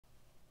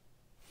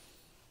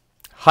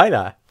Hi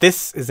there,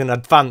 this is an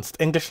advanced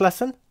English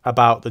lesson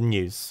about the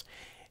news.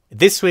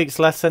 This week's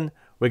lesson,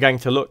 we're going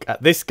to look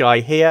at this guy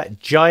here,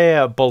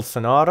 Jair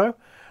Bolsonaro,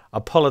 a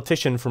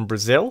politician from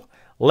Brazil.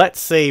 Let's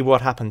see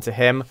what happened to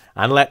him,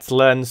 and let's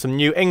learn some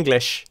new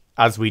English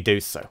as we do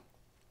so.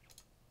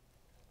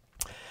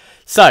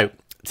 So,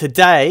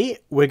 today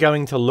we're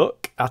going to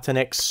look at an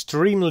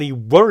extremely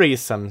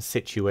worrisome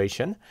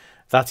situation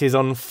that is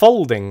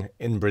unfolding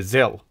in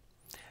Brazil.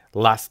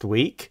 Last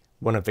week,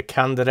 one of the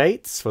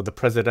candidates for the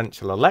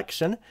presidential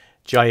election,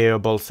 Jair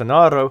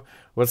Bolsonaro,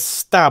 was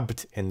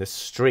stabbed in the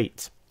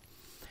street.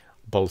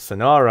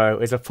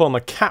 Bolsonaro is a former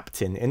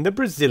captain in the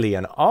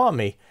Brazilian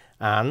army,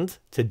 and,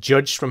 to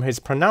judge from his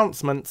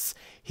pronouncements,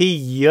 he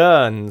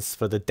yearns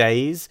for the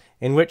days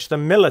in which the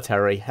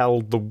military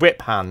held the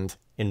whip hand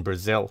in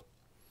Brazil.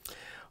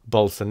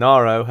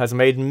 Bolsonaro has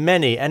made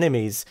many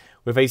enemies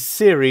with a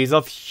series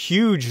of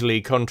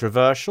hugely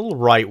controversial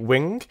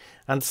right-wing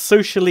and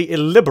socially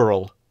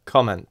illiberal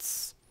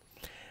comments.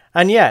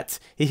 And yet,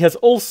 he has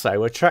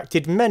also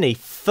attracted many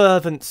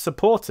fervent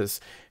supporters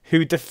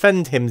who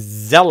defend him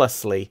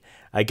zealously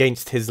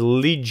against his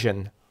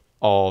legion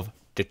of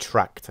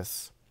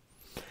detractors.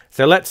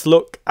 So let's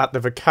look at the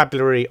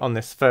vocabulary on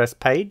this first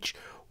page.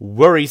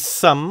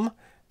 Worrisome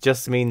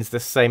just means the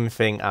same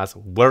thing as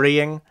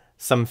worrying,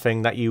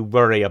 something that you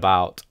worry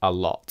about a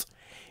lot.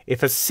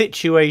 If a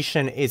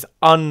situation is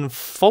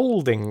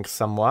unfolding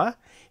somewhere,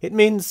 it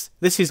means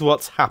this is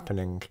what's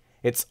happening.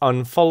 It's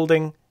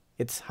unfolding,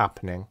 it's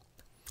happening.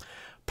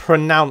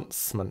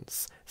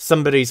 Pronouncements.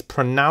 Somebody's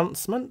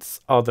pronouncements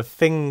are the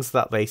things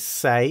that they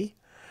say,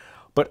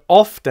 but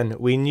often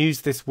we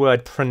use this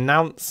word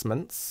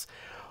pronouncements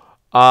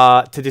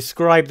to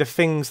describe the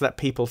things that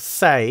people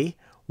say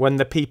when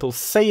the people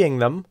saying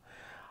them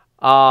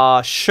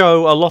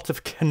show a lot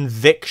of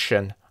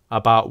conviction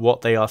about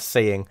what they are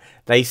saying.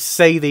 They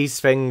say these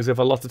things with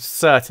a lot of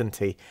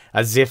certainty,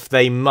 as if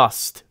they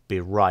must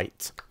be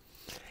right.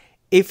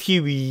 If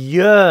you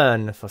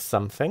yearn for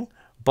something,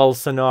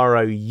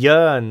 Bolsonaro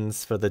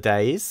yearns for the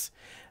days,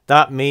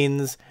 that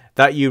means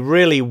that you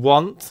really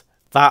want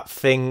that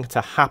thing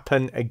to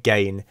happen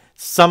again.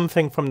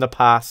 Something from the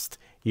past,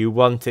 you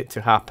want it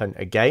to happen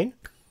again.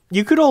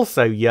 You could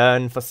also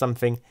yearn for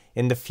something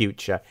in the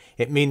future.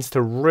 It means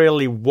to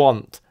really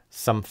want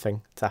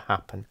something to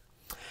happen.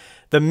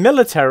 The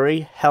military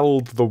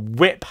held the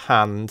whip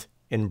hand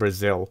in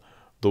Brazil.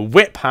 The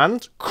whip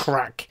hand,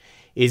 crack,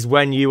 is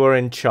when you are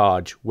in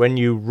charge, when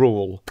you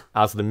rule,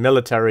 as the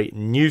military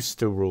used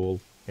to rule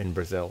in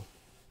Brazil.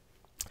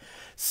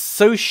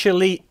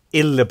 Socially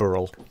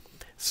illiberal.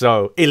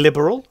 So,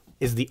 illiberal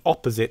is the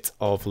opposite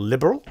of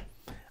liberal.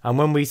 And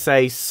when we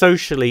say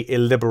socially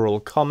illiberal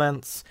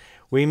comments,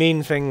 we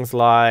mean things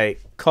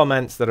like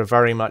comments that are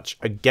very much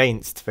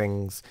against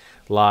things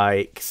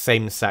like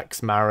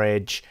same-sex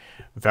marriage,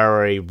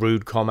 very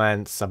rude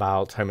comments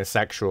about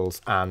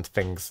homosexuals, and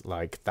things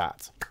like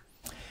that.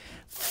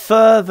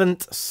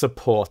 Fervent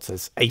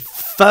supporters. A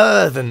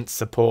fervent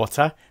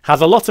supporter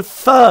has a lot of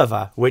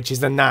fervour, which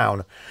is a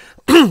noun.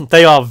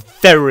 They are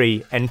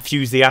very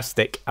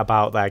enthusiastic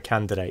about their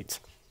candidate.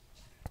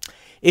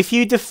 If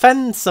you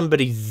defend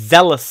somebody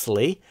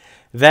zealously,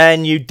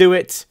 then you do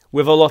it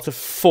with a lot of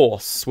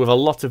force, with a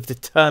lot of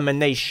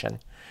determination.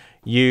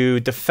 You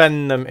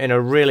defend them in a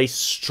really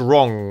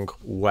strong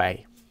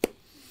way.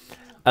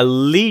 A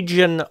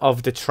legion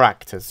of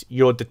detractors.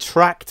 Your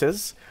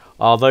detractors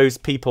are those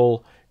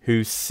people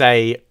who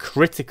say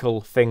critical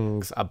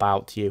things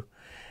about you.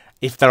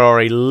 If there are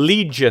a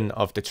legion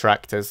of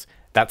detractors,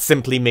 that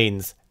simply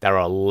means there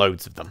are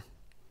loads of them.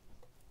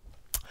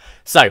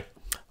 So,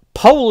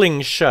 polling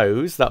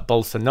shows that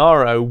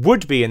Bolsonaro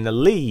would be in the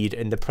lead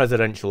in the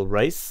presidential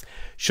race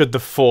should the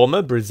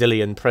former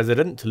Brazilian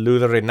president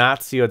Lula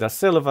Inácio da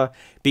Silva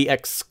be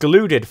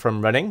excluded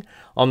from running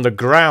on the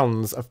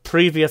grounds of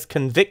previous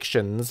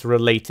convictions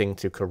relating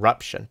to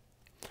corruption.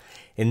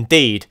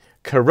 Indeed,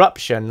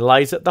 corruption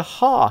lies at the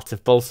heart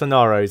of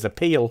Bolsonaro's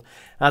appeal,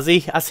 as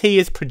he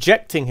is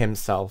projecting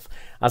himself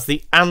as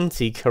the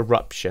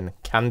anti-corruption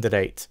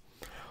candidate.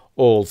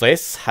 All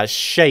this has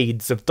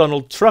shades of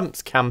Donald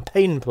Trump's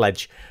campaign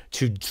pledge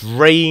to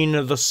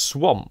drain the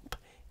swamp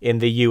in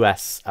the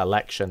US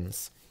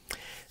elections.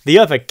 The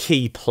other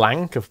key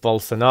plank of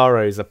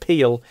Bolsonaro's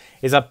appeal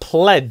is a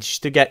pledge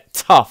to get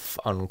tough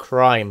on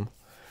crime.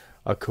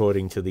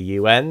 According to the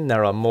UN,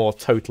 there are more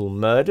total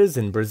murders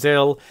in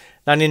Brazil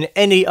than in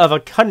any other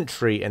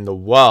country in the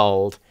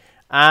world,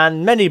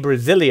 and many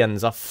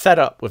Brazilians are fed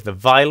up with the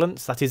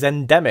violence that is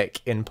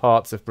endemic in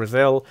parts of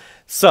Brazil,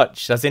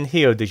 such as in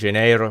Rio de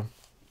Janeiro.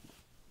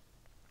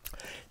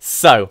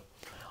 So,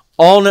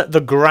 on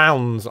the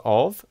grounds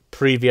of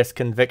previous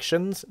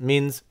convictions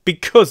means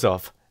because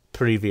of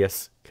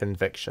previous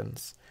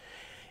convictions.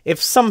 If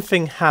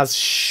something has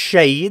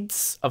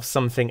shades of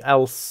something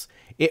else,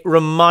 it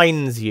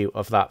reminds you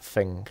of that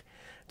thing.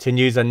 To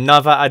use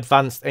another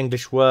advanced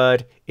English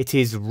word, it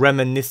is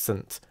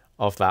reminiscent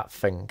of that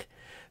thing.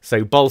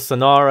 So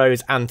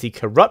Bolsonaro's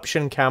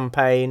anti-corruption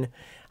campaign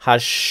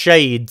has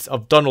shades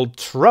of Donald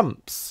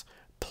Trump's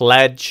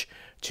pledge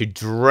to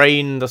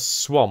drain the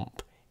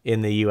swamp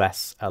in the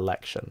US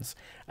elections.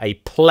 A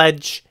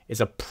pledge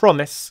is a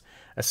promise,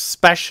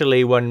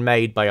 especially one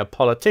made by a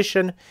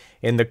politician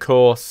in the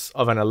course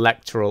of an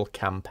electoral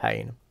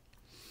campaign.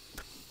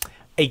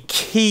 A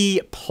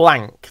key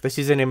plank. This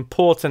is an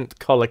important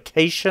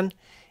collocation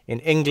in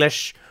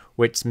English,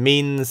 which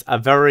means a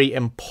very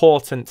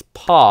important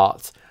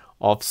part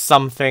of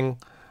something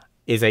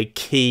is a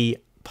key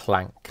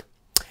plank.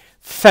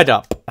 Fed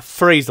up, a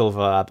phrasal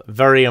verb,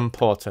 very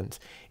important.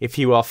 If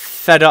you are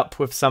fed up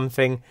with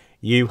something,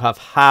 you have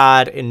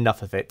had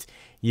enough of it.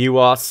 You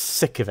are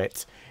sick of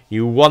it.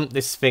 You want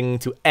this thing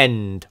to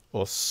end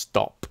or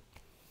stop.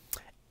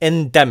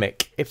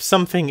 Endemic. If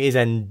something is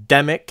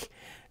endemic,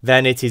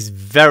 then it is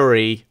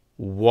very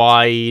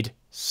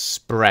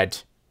widespread.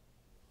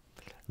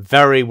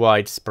 Very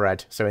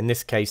widespread. So in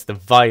this case, the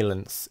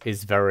violence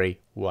is very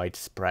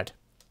widespread.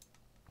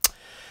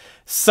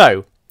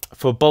 So,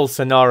 for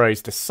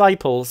Bolsonaro's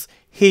disciples,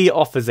 he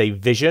offers a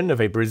vision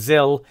of a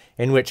Brazil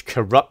in which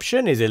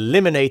corruption is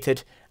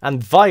eliminated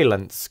and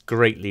violence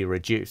greatly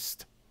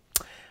reduced.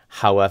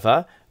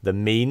 However, the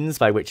means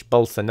by which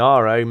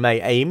Bolsonaro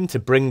may aim to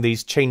bring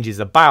these changes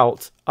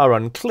about are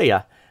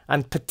unclear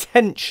and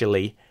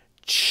potentially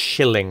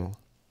chilling.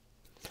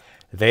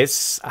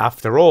 This,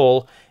 after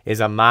all, is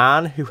a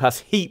man who has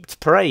heaped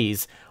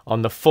praise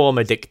on the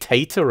former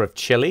dictator of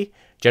Chile,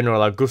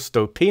 General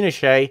Augusto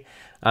Pinochet,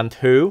 and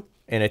who,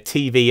 in a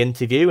TV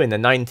interview in the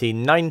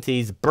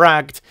 1990s,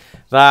 bragged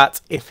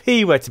that if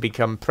he were to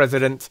become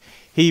president,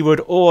 he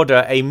would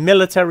order a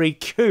military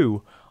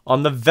coup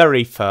on the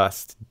very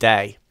first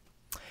day.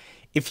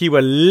 If you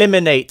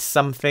eliminate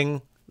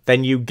something,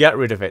 then you get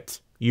rid of it.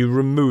 You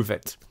remove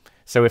it.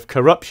 So if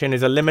corruption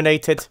is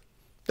eliminated,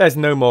 there's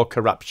no more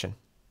corruption.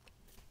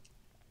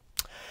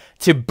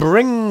 To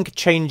bring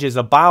changes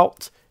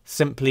about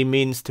simply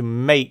means to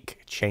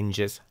make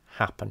changes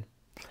happen.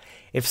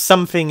 If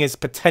something is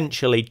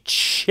potentially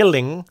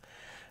chilling,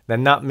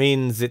 then that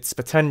means it's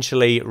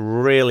potentially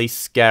really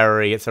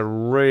scary. It's a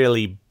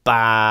really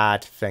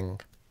bad thing.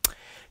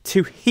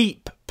 To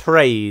heap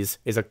praise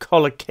is a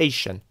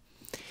collocation.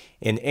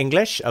 In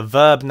English, a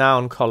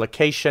verb-noun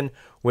collocation,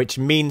 which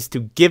means to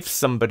give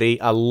somebody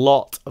a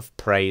lot of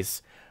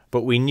praise.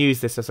 But we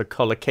use this as a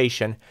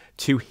collocation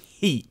to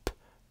heap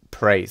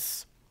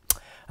praise.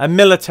 A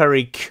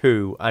military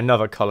coup,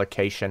 another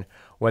collocation,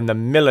 when the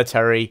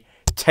military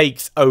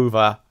takes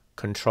over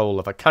control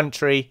of a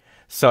country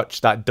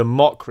such that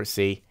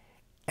democracy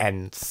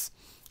ends.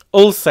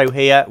 Also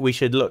here, we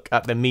should look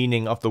at the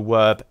meaning of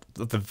the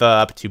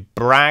verb to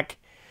brag.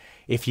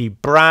 If you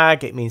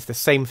brag, it means the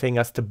same thing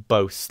as to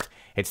boast.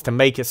 It's to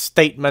make a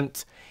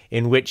statement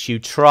in which you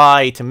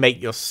try to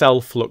make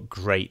yourself look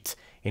great,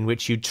 in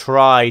which you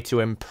try to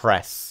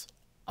impress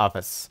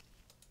others.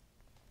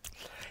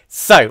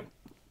 So,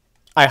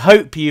 I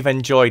hope you've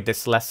enjoyed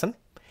this lesson.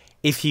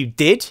 If you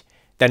did,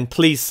 then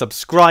please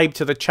subscribe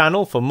to the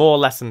channel for more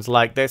lessons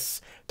like this.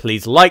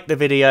 Please like the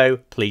video,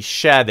 please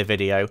share the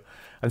video,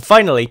 and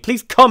finally,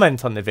 please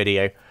comment on the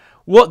video.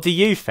 What do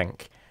you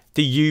think?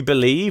 Do you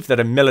believe that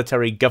a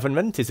military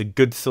government is a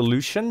good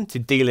solution to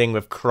dealing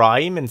with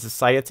crime in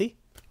society?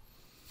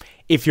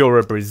 If you're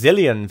a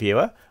Brazilian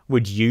viewer,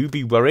 would you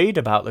be worried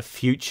about the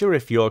future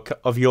of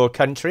your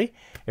country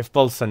if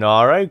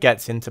Bolsonaro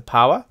gets into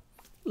power?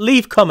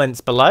 Leave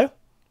comments below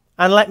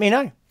and let me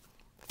know.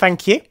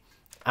 Thank you,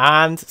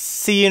 and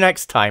see you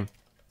next time.